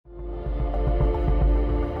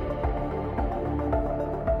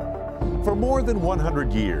For more than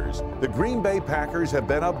 100 years, the Green Bay Packers have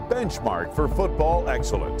been a benchmark for football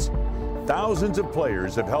excellence. Thousands of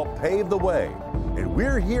players have helped pave the way, and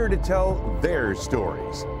we're here to tell their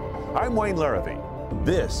stories. I'm Wayne Larrivee.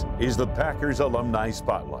 This is the Packers Alumni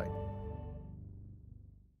Spotlight.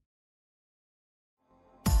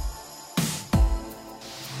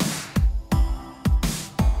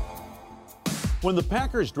 When the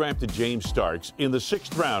Packers drafted James Starks in the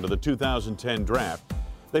 6th round of the 2010 draft,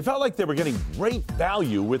 they felt like they were getting great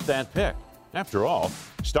value with that pick. After all,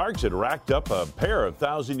 Starks had racked up a pair of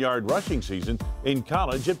 1,000-yard rushing seasons in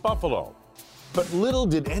college at Buffalo. But little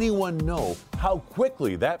did anyone know how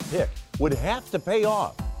quickly that pick would have to pay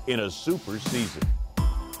off in a super season.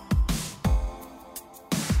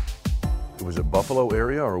 Was it Buffalo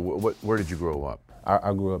area, or where did you grow up?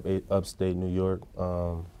 I grew up upstate New York,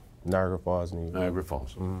 Niagara Falls, New York. Niagara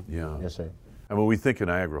Falls, yeah. Yes, sir. And when we think of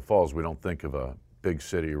Niagara Falls, we don't think of a big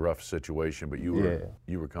city, rough situation, but you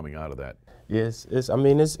were coming out of that. Yes, it's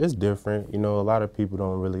different. You know, a lot of people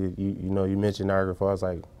don't really, you mentioned Niagara Falls,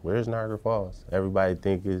 like, where's Niagara Falls? Everybody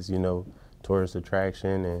think it's, tourist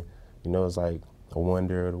attraction, and, it's like a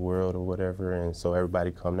wonder of the world or whatever, and so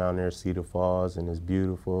everybody come down there, see the falls, and it's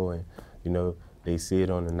beautiful, and, they see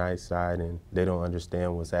it on the nice side, and they don't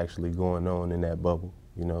understand what's actually going on in that bubble,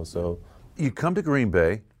 so. You come to Green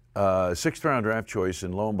Bay, 6th round draft choice,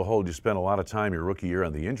 and lo and behold, you spent a lot of time your rookie year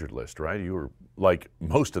on the injured list, right? You were, like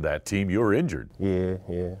most of that team, you were injured. Yeah.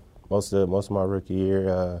 Most of my rookie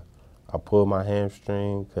year, I pulled my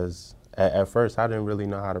hamstring because at first I didn't really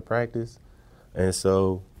know how to practice. And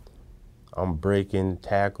so I'm breaking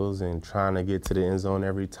tackles and trying to get to the end zone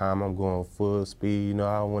every time. I'm going full speed.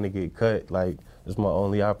 I don't want to get cut. Like, it's my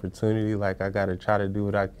only opportunity. Like, I got to try to do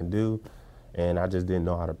what I can do. And I just didn't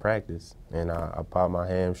know how to practice. And I popped my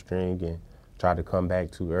hamstring and tried to come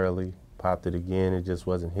back too early, popped it again, it just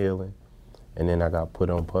wasn't healing. And then I got put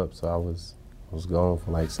on PUP, so I was gone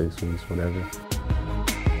for like 6 weeks, whatever.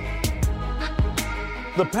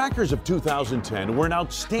 The Packers of 2010 were an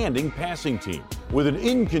outstanding passing team with an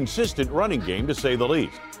inconsistent running game, to say the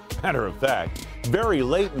least. Matter of fact, very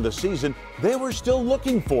late in the season, they were still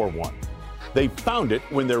looking for one. They found it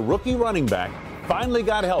when their rookie running back finally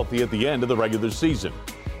got healthy at the end of the regular season,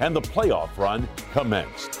 and the playoff run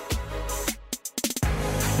commenced.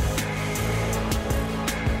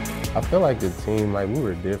 I feel like the team, we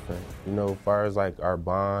were different. As far as our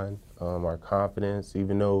bond, our confidence,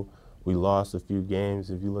 even though we lost a few games,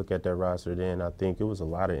 if you look at that roster then, I think it was a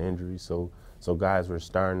lot of injuries. So guys were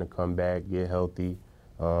starting to come back, get healthy.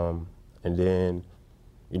 And then,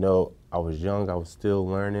 I was young, I was still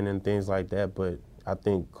learning and things like that, but I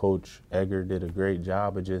think Coach Egger did a great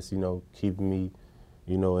job of just, keeping me,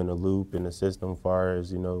 in a loop in the system as far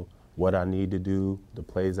as, what I need to do, the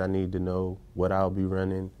plays I need to know, what I'll be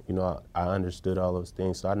running. I understood all those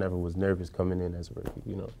things, so I never was nervous coming in as a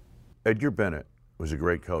rookie, Edgar Bennett was a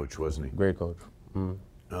great coach, wasn't he? Great coach.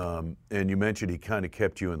 Mm-hmm. And you mentioned he kind of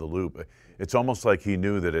kept you in the loop. It's almost like he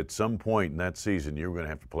knew that at some point in that season you were going to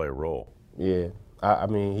have to play a role. Yeah, I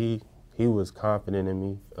mean, he was confident in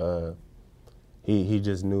me. He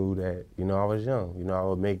just knew that, I was young. I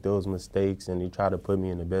would make those mistakes, and he tried to put me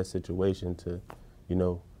in the best situation to,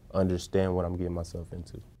 understand what I'm getting myself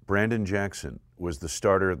into. Brandon Jackson was the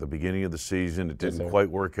starter at the beginning of the season. It didn't quite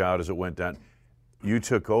work out as it went down. You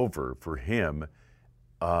took over for him,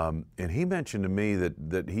 and he mentioned to me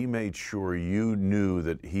that he made sure you knew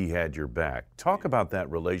that he had your back. Talk about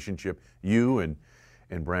that relationship, you and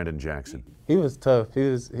Brandon Jackson. He was tough. He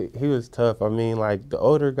was tough. I mean, the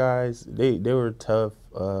older guys, they were tough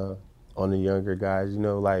on the younger guys.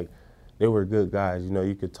 They were good guys.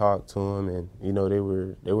 You could talk to them, and they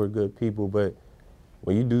were good people. But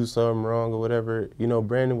when you do something wrong or whatever,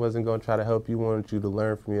 Brandon wasn't gonna try to help you. Wanted you to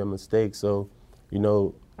learn from your mistakes. So,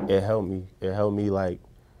 it helped me. It helped me learn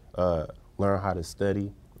how to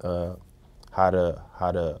study, how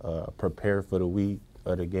to prepare for the week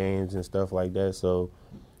of the games and stuff like that. So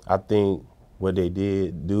I think what they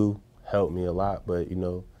did help me a lot, but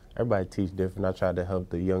everybody teach different. I tried to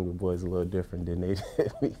help the younger boys a little different than they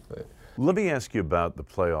did me. But. Let me ask you about the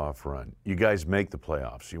playoff run. You guys make the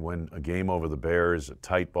playoffs. You win a game over the Bears, a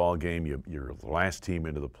tight ball game. You're the last team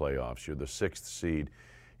into the playoffs. You're the 6th seed.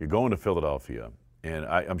 You're going to Philadelphia. And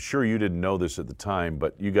I'm sure you didn't know this at the time,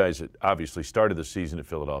 but you guys had obviously started the season at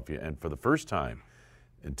Philadelphia. And for the first time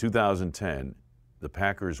in 2010, the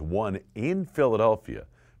Packers won in Philadelphia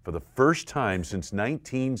for the first time since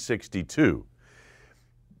 1962.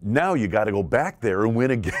 Now you got to go back there and win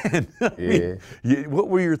again. What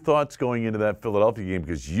were your thoughts going into that Philadelphia game?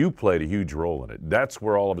 Because you played a huge role in it. That's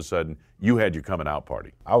where all of a sudden you had your coming out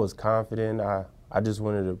party. I was confident. I just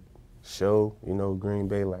wanted to show, you know, Green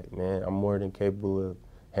Bay, like, man, I'm more than capable of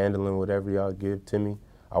handling whatever y'all give to me.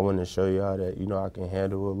 I wanted to show y'all that, you know, I can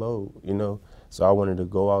handle a load, you know. So I wanted to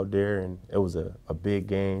go out there, and it was a big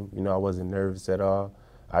game. You know, I wasn't nervous at all.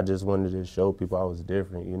 I just wanted to show people I was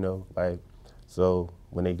different, you know. Like, so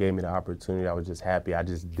when they gave me the opportunity, I was just happy. I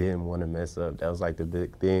just didn't want to mess up. That was like the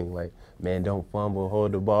big thing. Like, man, don't fumble,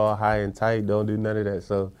 hold the ball high and tight, don't do none of that.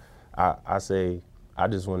 So I say I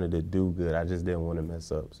just wanted to do good. I just didn't want to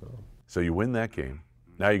mess up. So you win that game.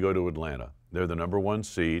 Now you go to Atlanta. They're the #1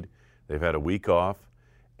 seed. They've had a week off,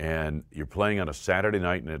 and you're playing on a Saturday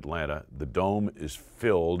night in Atlanta. The dome is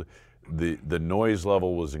filled. The noise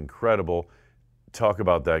level was incredible. Talk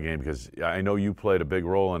about that game, because I know you played a big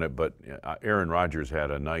role in it, but Aaron Rodgers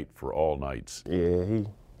had a night for all nights. Yeah,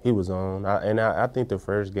 he was on. I think the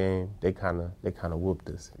first game they kind of whooped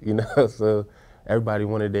us, you know. So everybody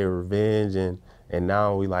wanted their revenge, and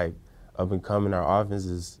now we like up and coming. Our offense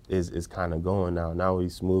is kind of going now. Now we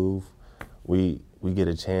smooth. We get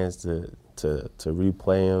a chance to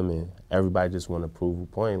replay them, and everybody just want to prove a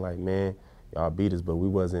point. Like, man, y'all beat us, but we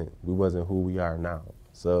wasn't who we are now.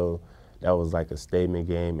 So that was like a statement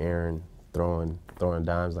game. Aaron throwing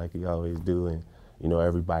dimes like he always do, and you know,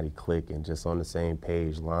 everybody clicking, just on the same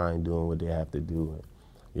page, line, doing what they have to do. And,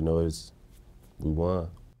 you know, we won.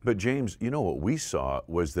 But James, you know what we saw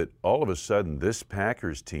was that all of a sudden this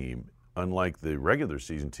Packers team, unlike the regular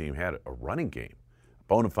season team, had a running game, a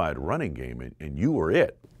bona fide running game, and you were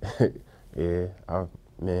it. Yeah,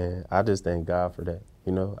 I just thank God for that.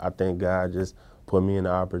 You know, I thank God just put me in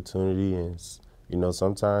the opportunity, and you know,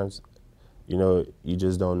 sometimes, you know, you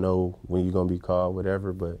just don't know when you're gonna be called,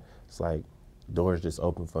 whatever. But it's like doors just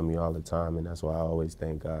open for me all the time, and that's why I always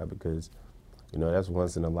thank God, because, you know, that's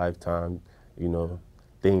once in a lifetime, you know,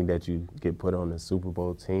 thing that you get put on the Super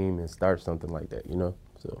Bowl team and start something like that, you know.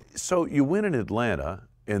 So you win in Atlanta,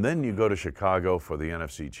 and then you go to Chicago for the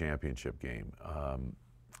NFC Championship game,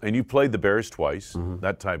 and you played the Bears twice,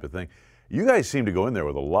 that type of thing. You guys seemed to go in there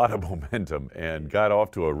with a lot of momentum and got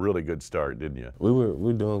off to a really good start, didn't you? We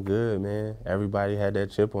were doing good, man. Everybody had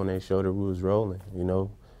that chip on their shoulder. We was rolling, you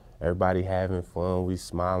know. Everybody having fun. We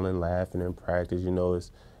smiling, laughing in practice. You know,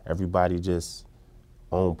 it's everybody just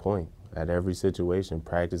on point at every situation.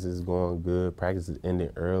 Practice is going good. Practice is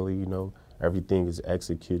ending early, you know. Everything is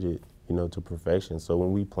executed, you know, to perfection. So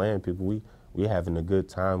when we playing people, we having a good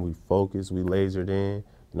time. We focus. We lasered in.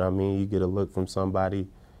 You know what I mean? You get a look from somebody,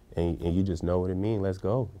 and you just know what it means. Let's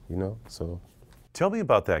go, you know. So, tell me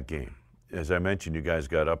about that game. As I mentioned, you guys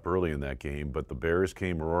got up early in that game, but the Bears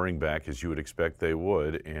came roaring back, as you would expect they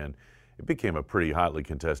would, and it became a pretty hotly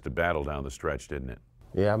contested battle down the stretch, didn't it?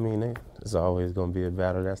 Yeah, I mean, it's always going to be a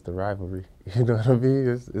battle. That's the rivalry. You know what I mean?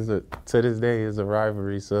 To this day, it's a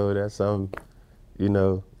rivalry, so that's something, you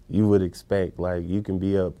know, you would expect. Like, you can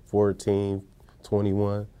be up 14,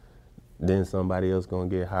 21, then somebody else going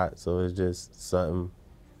to get hot, so it's just something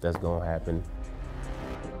that's going to happen.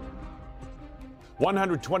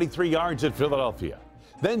 123 yards at Philadelphia,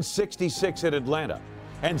 then 66 at Atlanta,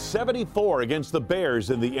 and 74 against the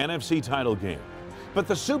Bears in the NFC title game. But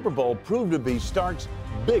the Super Bowl proved to be Stark's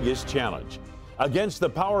biggest challenge. Against the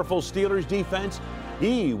powerful Steelers defense,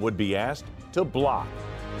 he would be asked to block.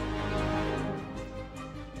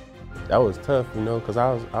 That was tough, you know, because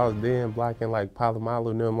I was then blocking like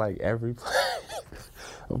Palomalu and them like every play.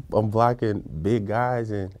 I'm blocking big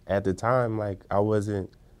guys, and at the time, like I wasn't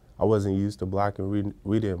used to blocking.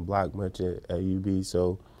 We didn't block much at UB,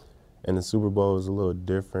 so and the Super Bowl was a little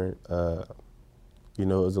different. You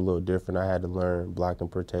know, it was a little different. I had to learn blocking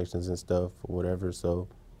protections and stuff or whatever, so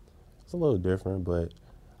it's a little different. But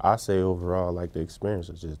I say overall, like the experience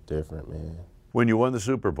was just different, man. When you won the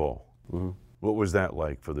Super Bowl, what was that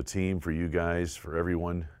like for the team, for you guys, for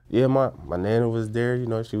everyone? Yeah, my nana was there. You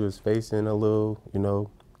know, she was facing a little, you know,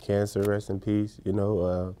 cancer, rest in peace. You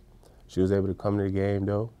know, she was able to come to the game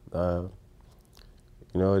though.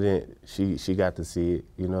 You know, then she got to see it.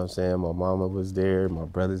 You know what I'm saying? My mama was there. My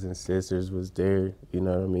brothers and sisters was there. You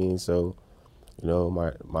know what I mean? So, you know,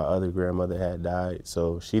 my other grandmother had died,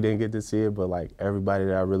 so she didn't get to see it. But like everybody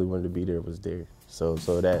that I really wanted to be there was there. So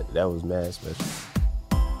that was mad special.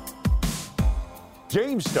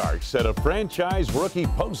 James Stark set a franchise rookie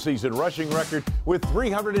postseason rushing record with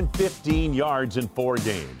 315 yards in 4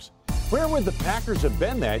 games. Where would the Packers have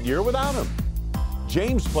been that year without him?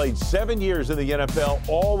 James played 7 years in the NFL,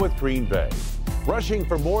 all with Green Bay, rushing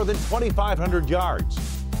for more than 2,500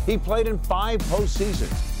 yards. He played in 5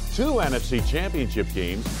 postseasons, 2 NFC Championship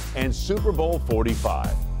games, and Super Bowl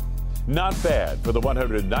 45. Not bad for the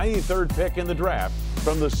 193rd pick in the draft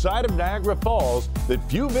from the side of Niagara Falls that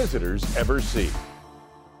few visitors ever see.